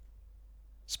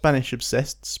Spanish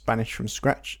Obsessed, Spanish from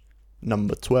Scratch,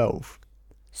 number 12.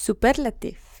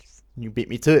 Superlatives. You beat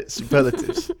me to it,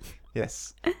 superlatives.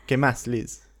 Yes. ¿Qué más,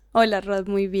 Liz? Hola, Rod,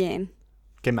 muy bien.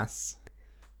 ¿Qué más?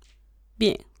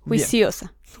 Bien, juiciosa.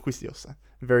 Bien. Juiciosa.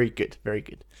 Very good, very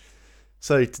good.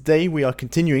 So today we are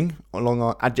continuing along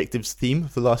our adjectives theme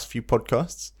for the last few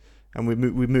podcasts, and we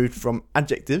moved from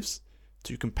adjectives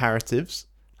to comparatives,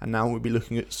 and now we'll be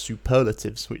looking at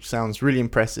superlatives, which sounds really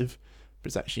impressive, but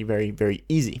it's actually very, very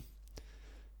easy.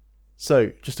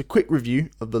 So just a quick review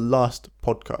of the last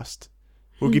podcast.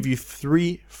 We'll give you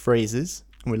 3 phrases,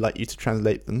 and we'd like you to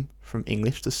translate them from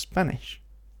English to Spanish.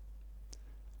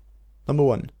 Number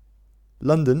 1.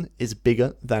 London is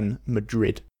bigger than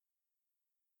Madrid.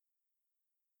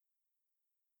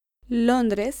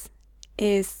 Londres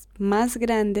es más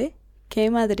grande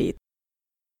que Madrid.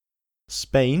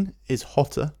 Spain is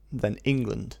hotter than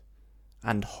England,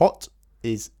 and hot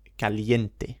is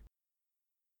caliente.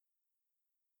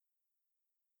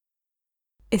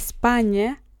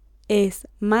 España es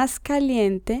más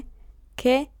caliente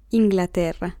que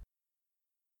Inglaterra.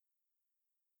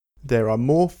 There are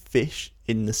more fish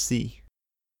in the sea.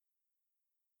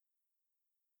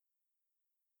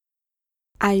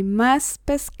 Hay más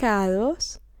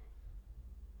pescados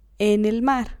en el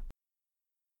mar.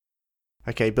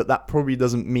 Okay, but that probably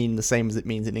doesn't mean the same as it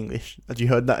means in English. Have you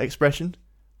heard that expression?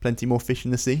 Plenty more fish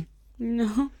in the sea?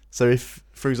 No. So if,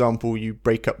 for example, you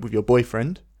break up with your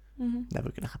boyfriend, never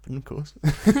going to happen, of course.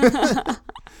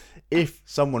 If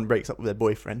someone breaks up with their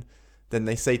boyfriend, then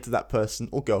they say to that person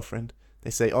or girlfriend,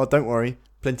 they say, oh, don't worry,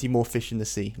 plenty more fish in the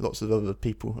sea, lots of other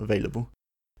people available.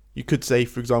 You could say,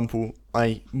 for example,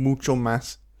 hay mucho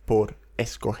más por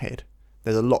escoger.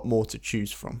 There's a lot more to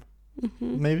choose from.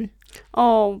 Maybe?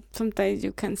 Oh, sometimes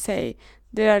you can say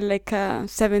there are like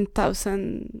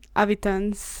 7,000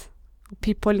 inhabitants,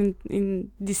 people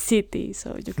in this city,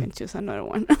 so you can choose another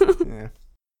one. Yeah.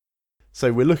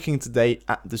 So we're looking today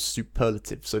at the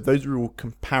superlative. So those are all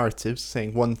comparatives,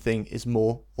 saying one thing is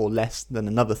more or less than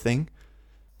another thing.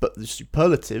 But the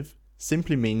superlative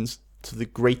simply means to the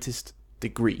greatest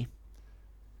degree.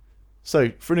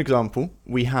 So, for an example,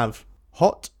 we have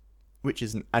hot, which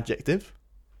is an adjective.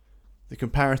 The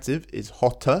comparative is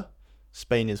hotter.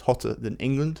 Spain is hotter than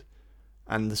England.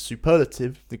 And the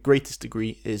superlative, the greatest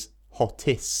degree, is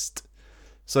hottest.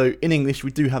 So, in English, we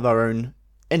do have our own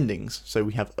endings. So,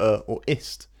 we have or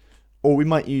ist. Or we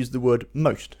might use the word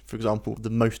most. For example, the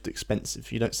most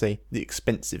expensive. You don't say the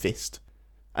expensivest.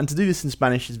 And to do this in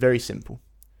Spanish is very simple.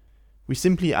 We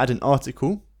simply add an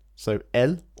article, so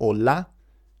el or la,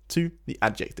 to the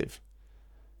adjective.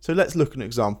 So let's look at an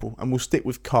example, and we'll stick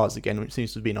with cars again, which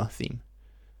seems to have been our theme.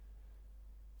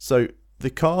 So, the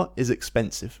car is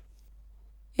expensive.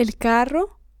 El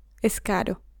carro es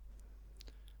caro.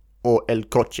 Or el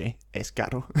coche es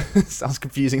caro. Sounds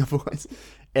confusing otherwise.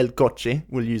 El coche,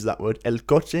 we'll use that word. El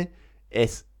coche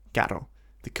es caro.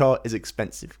 The car is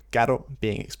expensive. Caro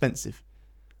being expensive.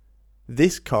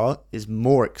 This car is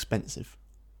more expensive.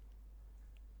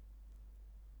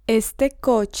 Este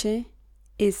coche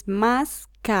es más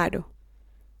caro.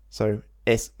 So,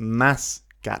 es más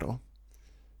caro.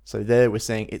 So there we're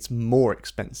saying it's more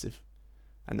expensive.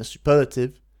 And the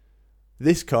superlative,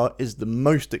 this car is the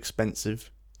most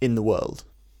expensive in the world.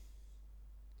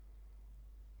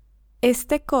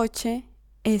 Este coche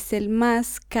es el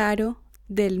más caro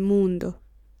del mundo.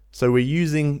 So we're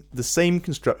using the same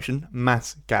construction,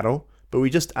 más caro, but we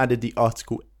just added the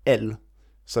article el.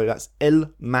 So that's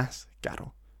el más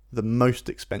caro, the most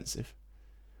expensive.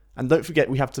 And don't forget,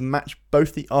 we have to match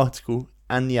both the article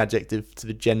and the adjective to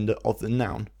the gender of the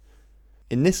noun.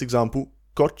 In this example,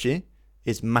 coche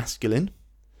is masculine,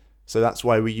 so that's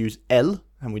why we use el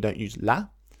and we don't use la.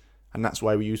 And that's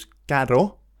why we use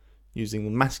caro, using the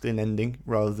masculine ending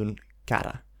rather than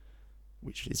cara,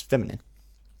 which is feminine.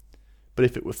 But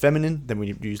if it were feminine, then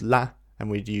we'd use la and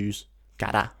we'd use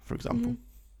cara, for example.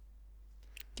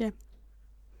 Yeah.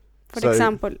 For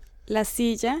example, la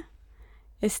silla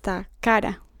está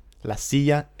cara. La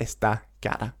silla está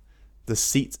cara. The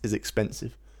seat is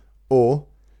expensive. Or,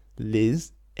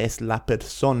 Liz es la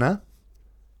persona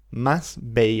más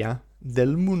bella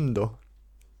del mundo.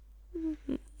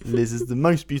 Liz is the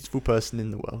most beautiful person in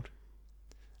the world.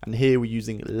 And here we're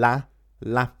using la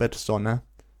persona,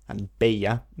 and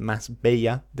bella, más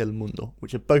bella del mundo,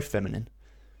 which are both feminine.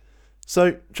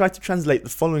 So try to translate the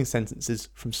following sentences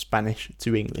from Spanish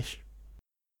to English.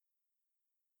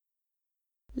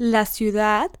 La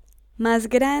ciudad más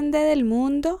grande del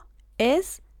mundo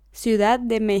es Ciudad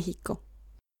de México.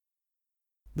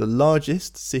 The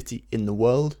largest city in the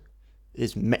world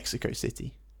is Mexico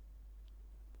City.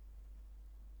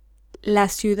 La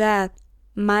ciudad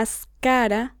más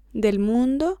cara del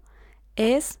mundo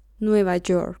es Nueva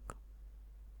York.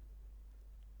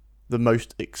 The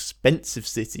most expensive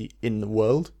city in the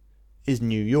world is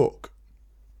New York.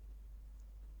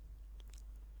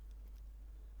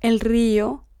 El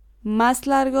río más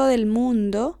largo del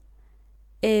mundo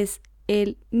es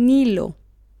el Nilo.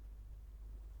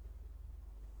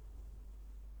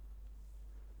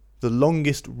 The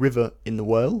longest river in the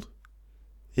world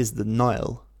is the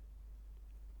Nile.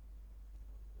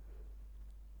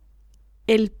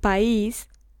 El país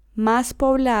más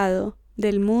poblado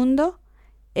del mundo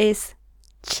es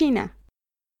China.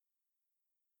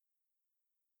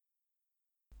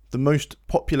 The most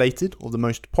populated or the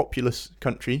most populous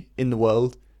country in the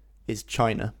world is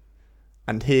China.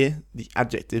 And here the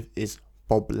adjective is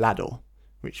poblado,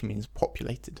 which means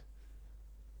populated.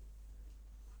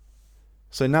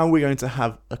 So now we're going to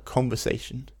have a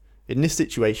conversation. In this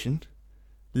situation,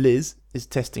 Liz is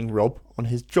testing Rob on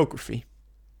his geography.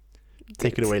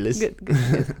 Take it away, Liz.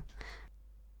 Good.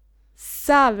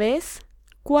 ¿Sabes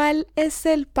cuál es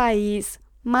el país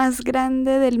más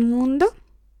grande del mundo?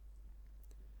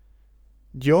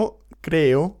 Yo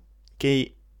creo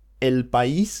que el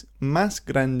país más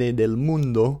grande del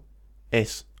mundo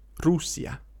es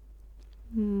Rusia.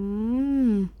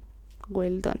 Well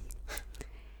done.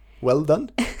 Well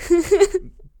done.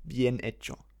 Bien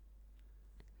hecho.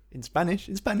 In Spanish.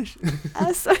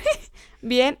 Sorry.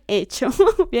 Bien hecho.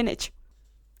 Bien hecho.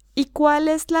 ¿Y cuál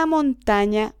es la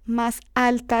montaña más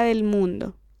alta del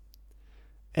mundo?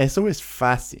 Eso es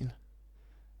fácil.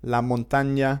 La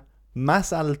montaña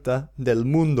más alta del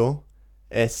mundo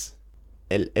es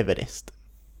el Everest.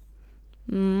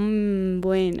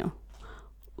 Bueno.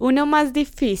 Uno más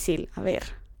difícil. A ver.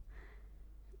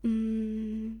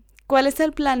 ¿Cuál es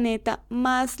el planeta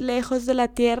más lejos de la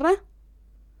Tierra?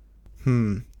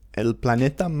 El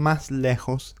planeta más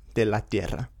lejos de la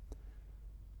Tierra.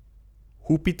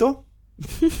 ¿Júpiter?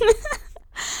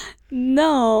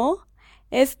 No,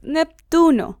 es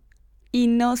Neptuno. Y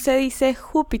no se dice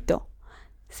Júpiter,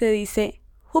 se dice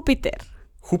Júpiter.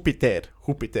 Júpiter.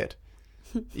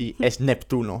 Y es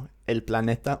Neptuno, el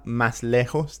planeta más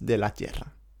lejos de la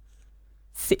Tierra.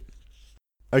 Sí.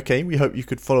 Okay, we hope you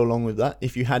could follow along with that.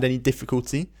 If you had any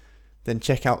difficulty, then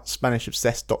check out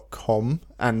SpanishObsessed.com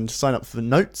and sign up for the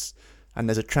notes. And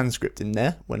there's a transcript in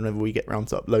there whenever we get round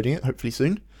to uploading it, hopefully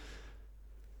soon.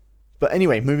 But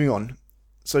anyway, moving on.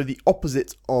 So the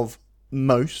opposite of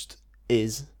most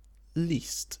is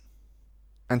least.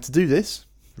 And to do this,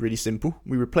 really simple,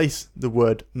 we replace the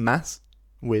word más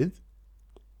with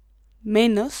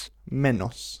Menos.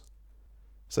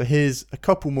 So here's a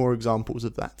couple more examples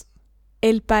of that.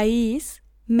 El país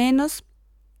menos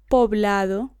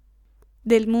poblado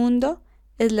del mundo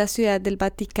es la Ciudad del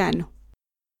Vaticano.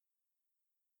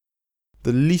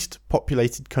 The least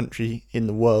populated country in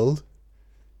the world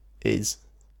is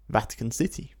Vatican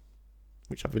City,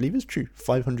 which I believe is true,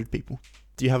 500 people.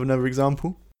 Do you have another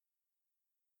example?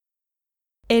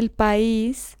 El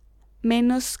país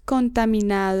menos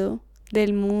contaminado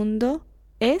del mundo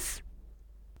es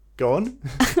Go on.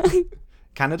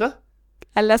 Canada?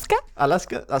 Alaska.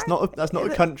 That's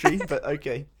not a country, but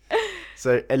okay.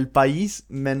 So el país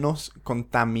menos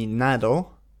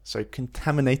contaminado, so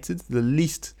contaminated, the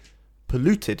least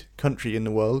polluted country in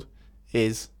the world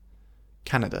is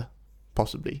Canada,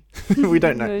 possibly. We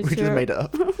don't know. We just made it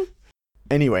up.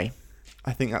 Anyway,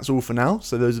 I think that's all for now.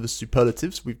 So those are the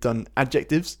superlatives. We've done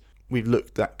adjectives, we've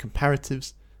looked at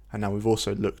comparatives, and now we've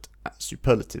also looked at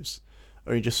superlatives.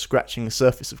 Only just scratching the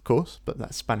surface, of course, but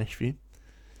that's Spanish for you.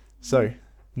 So,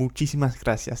 muchísimas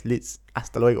gracias, Liz.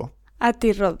 Hasta luego. A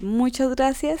ti, Rob. Muchas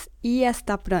gracias y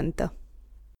hasta pronto.